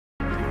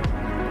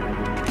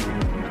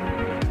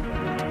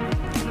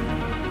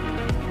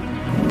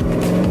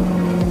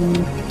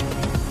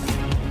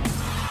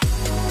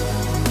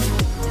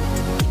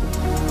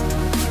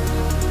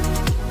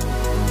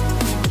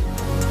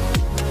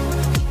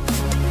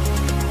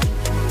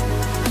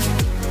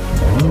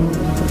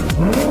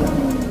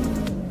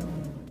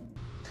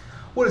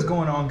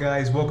going on,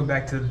 guys? Welcome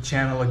back to the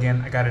channel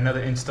again. I got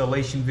another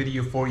installation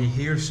video for you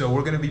here. So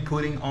we're going to be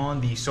putting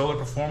on the Solar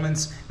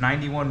Performance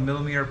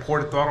 91mm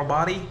ported throttle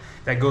body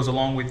that goes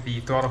along with the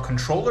throttle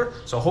controller.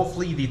 So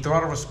hopefully the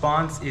throttle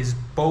response is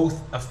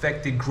both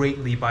affected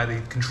greatly by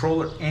the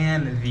controller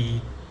and the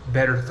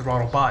better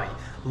throttle body.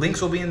 Links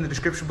will be in the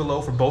description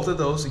below for both of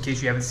those in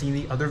case you haven't seen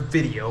the other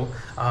video.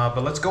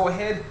 But let's go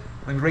ahead.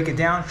 Let me break it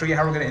down, show you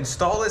how we're going to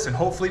install this, and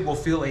hopefully we'll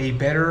feel a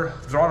better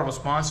throttle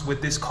response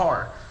with this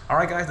car. All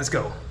right, guys, let's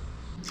go.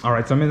 All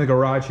right, so I'm in the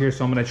garage here,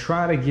 so I'm going to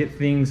try to get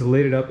things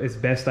lit up as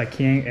best I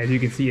can. As you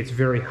can see, it's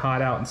very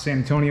hot out in San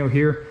Antonio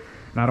here,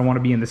 and I don't want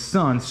to be in the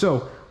sun.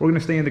 So we're going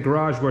to stay in the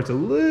garage where it's a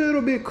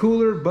little bit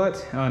cooler,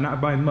 but not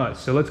by much.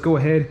 So let's go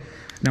ahead.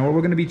 Now, what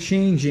we're going to be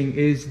changing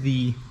is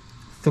the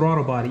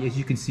throttle body, as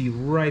you can see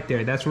right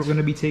there. That's what we're going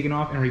to be taking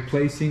off and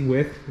replacing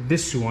with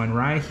this one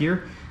right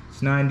here.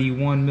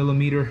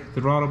 91mm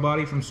throttle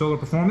body from Solar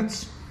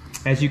Performance.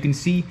 As you can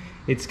see,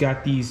 it's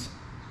got these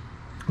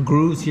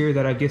grooves here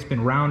that I guess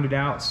been rounded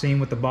out. Same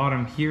with the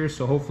bottom here,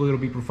 so hopefully it'll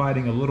be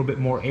providing a little bit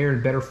more air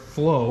and better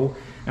flow.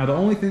 Now the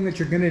only thing that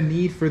you're going to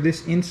need for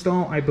this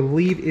install, I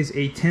believe, is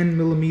a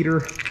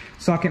 10mm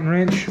socket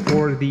wrench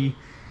for the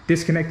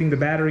disconnecting the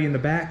battery in the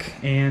back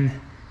and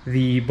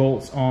the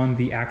bolts on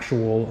the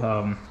actual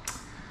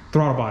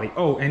throttle body.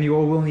 Oh, and you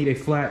will need a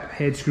flat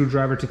head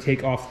screwdriver to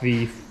take off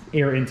the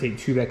air intake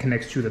tube that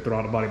connects to the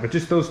throttle body, but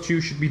just those two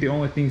should be the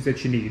only things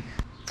that you need.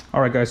 All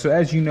right, guys, so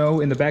as you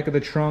know, in the back of the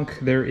trunk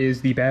there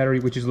is the battery,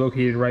 which is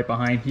located right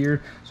behind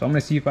here. So I'm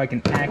going to see if I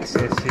can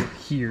access it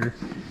here.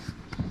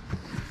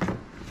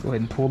 Go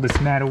ahead and pull this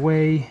mat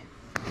away,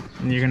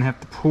 and you're going to have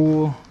to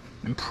pull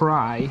and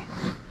pry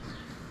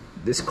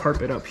this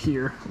carpet up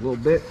here a little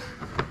bit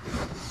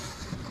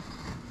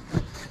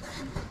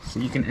so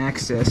you can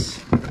access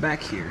the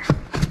back here.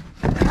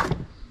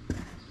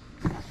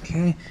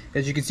 Okay,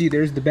 as you can see,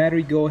 there's the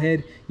battery. Go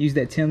ahead, use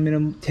that 10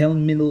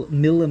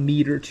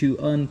 millimeter to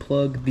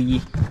unplug the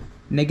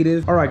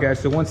negative. All right, guys,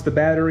 so once the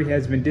battery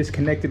has been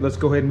disconnected, let's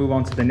go ahead and move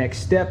on to the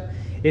next step.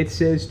 It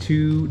says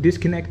to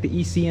disconnect the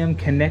ECM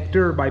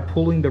connector by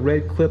pulling the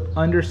red clip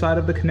underside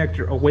of the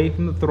connector away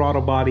from the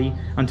throttle body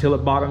until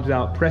it bottoms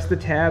out. Press the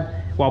tab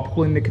while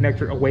pulling the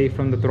connector away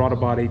from the throttle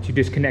body to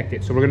disconnect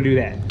it. So we're gonna do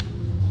that.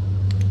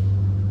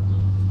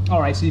 All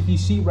right, so if you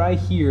see right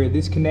here,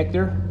 this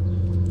connector,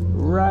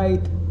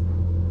 right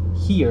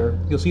here,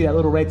 you'll see that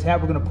little red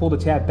tab. We're going to pull the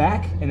tab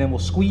back, and then we'll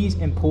squeeze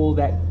and pull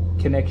that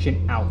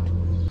connection out.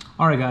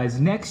 All right, guys,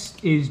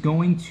 next is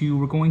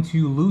we're going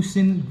to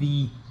loosen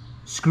the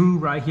screw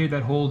right here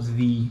that holds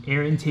the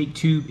air intake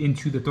tube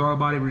into the throttle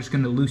body. We're just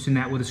going to loosen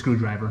that with a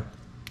screwdriver.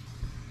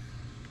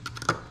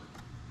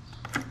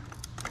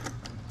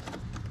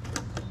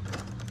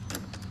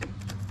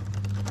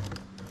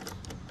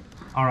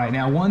 All right,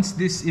 now once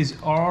this is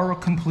all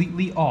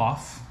completely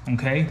off,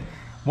 okay,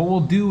 what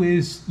we'll do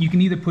is you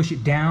can either push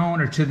it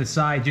down or to the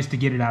side just to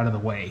get it out of the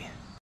way.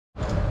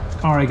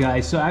 All right,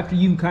 guys, so after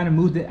you kind of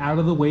moved it out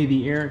of the way,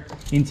 the air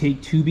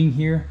intake tubing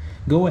here,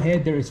 go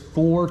ahead. There is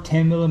 4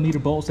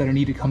 10mm bolts that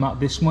need to come out.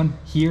 This one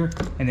here,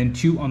 and then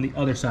 2 on the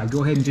other side.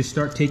 Go ahead and just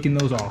start taking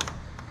those off.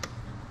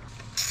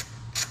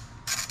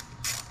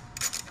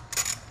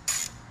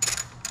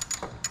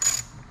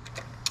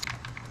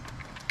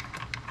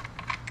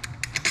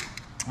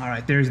 All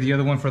right, there's the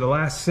other one for the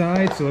last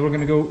side. So we're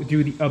gonna go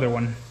do the other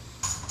one.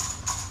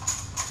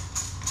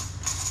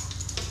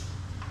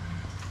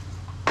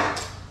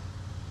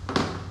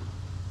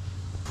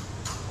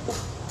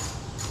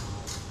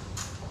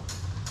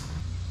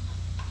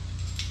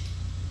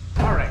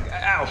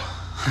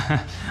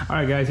 All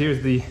right, guys,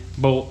 here's the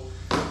bolt.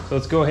 So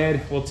let's go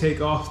ahead, we'll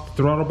take off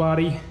the throttle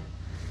body,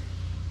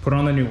 put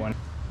on the new one.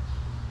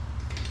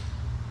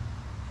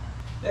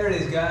 There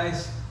it is,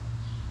 guys,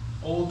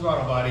 old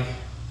throttle body.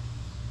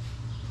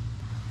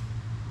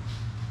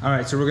 All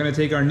right, so we're gonna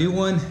take our new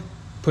one,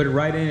 put it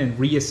right in, and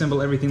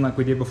reassemble everything like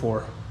we did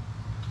before.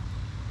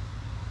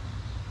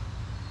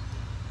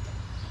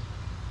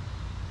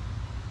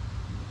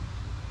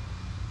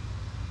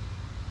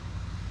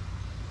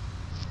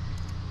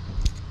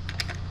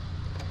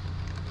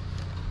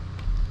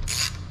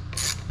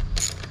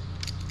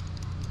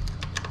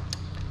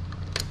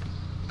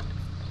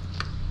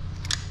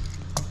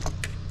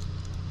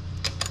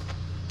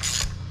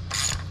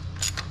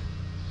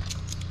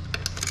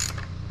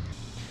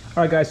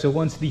 All right, guys, so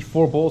once the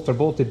 4 bolts are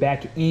bolted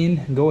back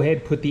in, go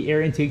ahead, put the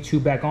air intake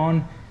tube back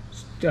on,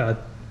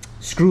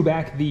 screw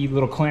back the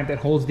little clamp that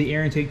holds the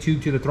air intake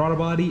tube to the throttle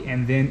body,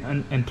 and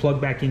then plug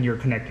back in your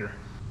connector.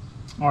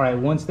 All right,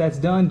 once that's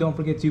done, don't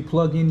forget to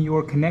plug in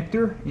your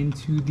connector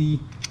into the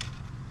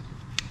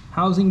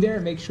housing there.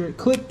 Make sure it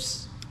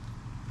clips,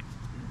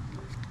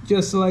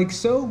 just like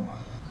so.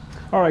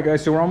 All right,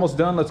 guys, so we're almost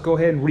done. Let's go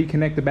ahead and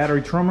reconnect the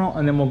battery terminal,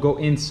 and then we'll go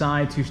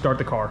inside to start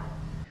the car.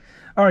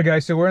 All right,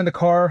 guys, so we're in the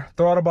car,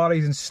 throttle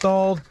body's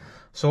installed.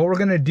 So what we're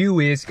gonna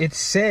do is, it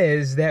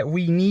says that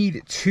we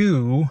need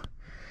to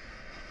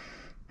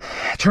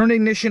Turn the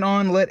ignition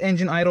on, let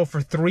engine idle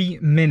for 3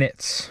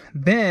 minutes.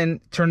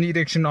 Then turn the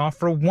ignition off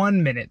for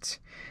 1 minute.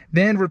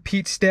 Then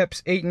repeat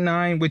steps 8 and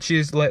 9, which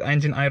is let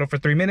engine idle for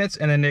 3 minutes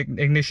and then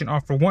ignition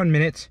off for 1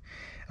 minute.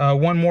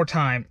 One more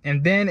time,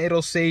 and then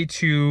it'll say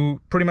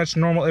to pretty much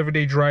normal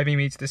everyday driving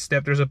meets this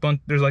step. There's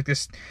like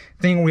this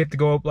thing where we have to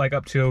go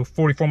up to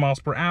 44 miles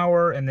per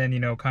hour and then, you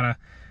know, kind of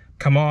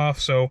come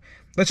off. So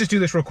let's just do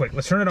this real quick.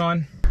 Let's turn it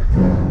on.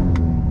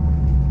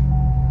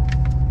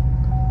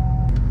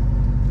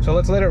 So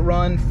let's let it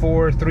run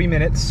for 3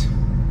 minutes.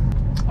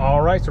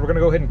 All right, so we're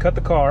gonna go ahead and cut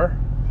the car.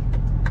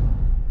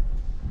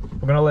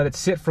 We're gonna let it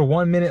sit for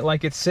 1 minute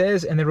like it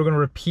says, and then we're gonna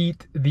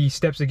repeat the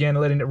steps again,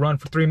 letting it run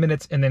for 3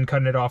 minutes and then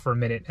cutting it off for a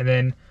minute. And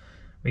then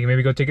we can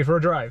maybe go take it for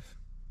a drive.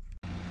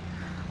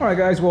 All right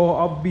guys, well,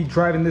 I'll be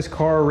driving this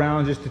car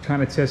around just to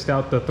kind of test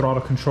out the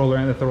throttle controller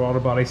and the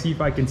throttle body, see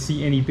if I can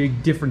see any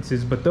big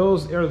differences, but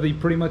those are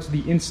pretty much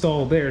the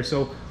install there.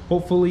 So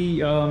hopefully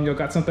you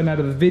got something out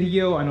of the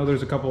video. I know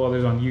there's a couple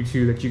others on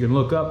YouTube that you can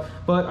look up,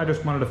 but I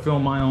just wanted to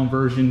film my own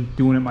version,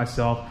 doing it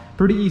myself.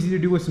 Pretty easy to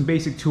do with some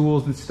basic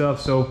tools and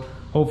stuff. So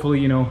hopefully,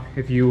 you know,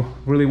 if you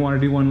really want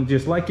to do one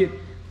just like it,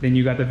 then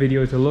you got the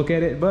video to look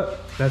at it,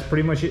 but that's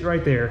pretty much it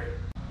right there.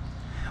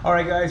 All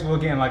right guys, well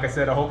again, like I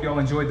said, I hope y'all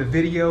enjoyed the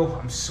video.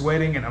 I'm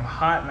sweating and I'm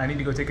hot and I need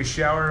to go take a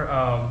shower,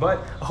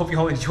 but I hope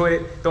y'all enjoyed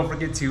it. Don't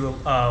forget to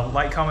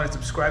like, comment, and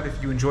subscribe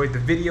if you enjoyed the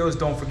videos.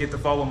 Don't forget to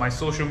follow my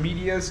social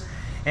medias.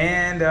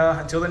 And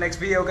until the next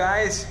video,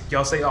 guys,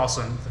 y'all stay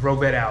awesome.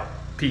 Vette out.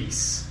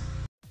 Peace.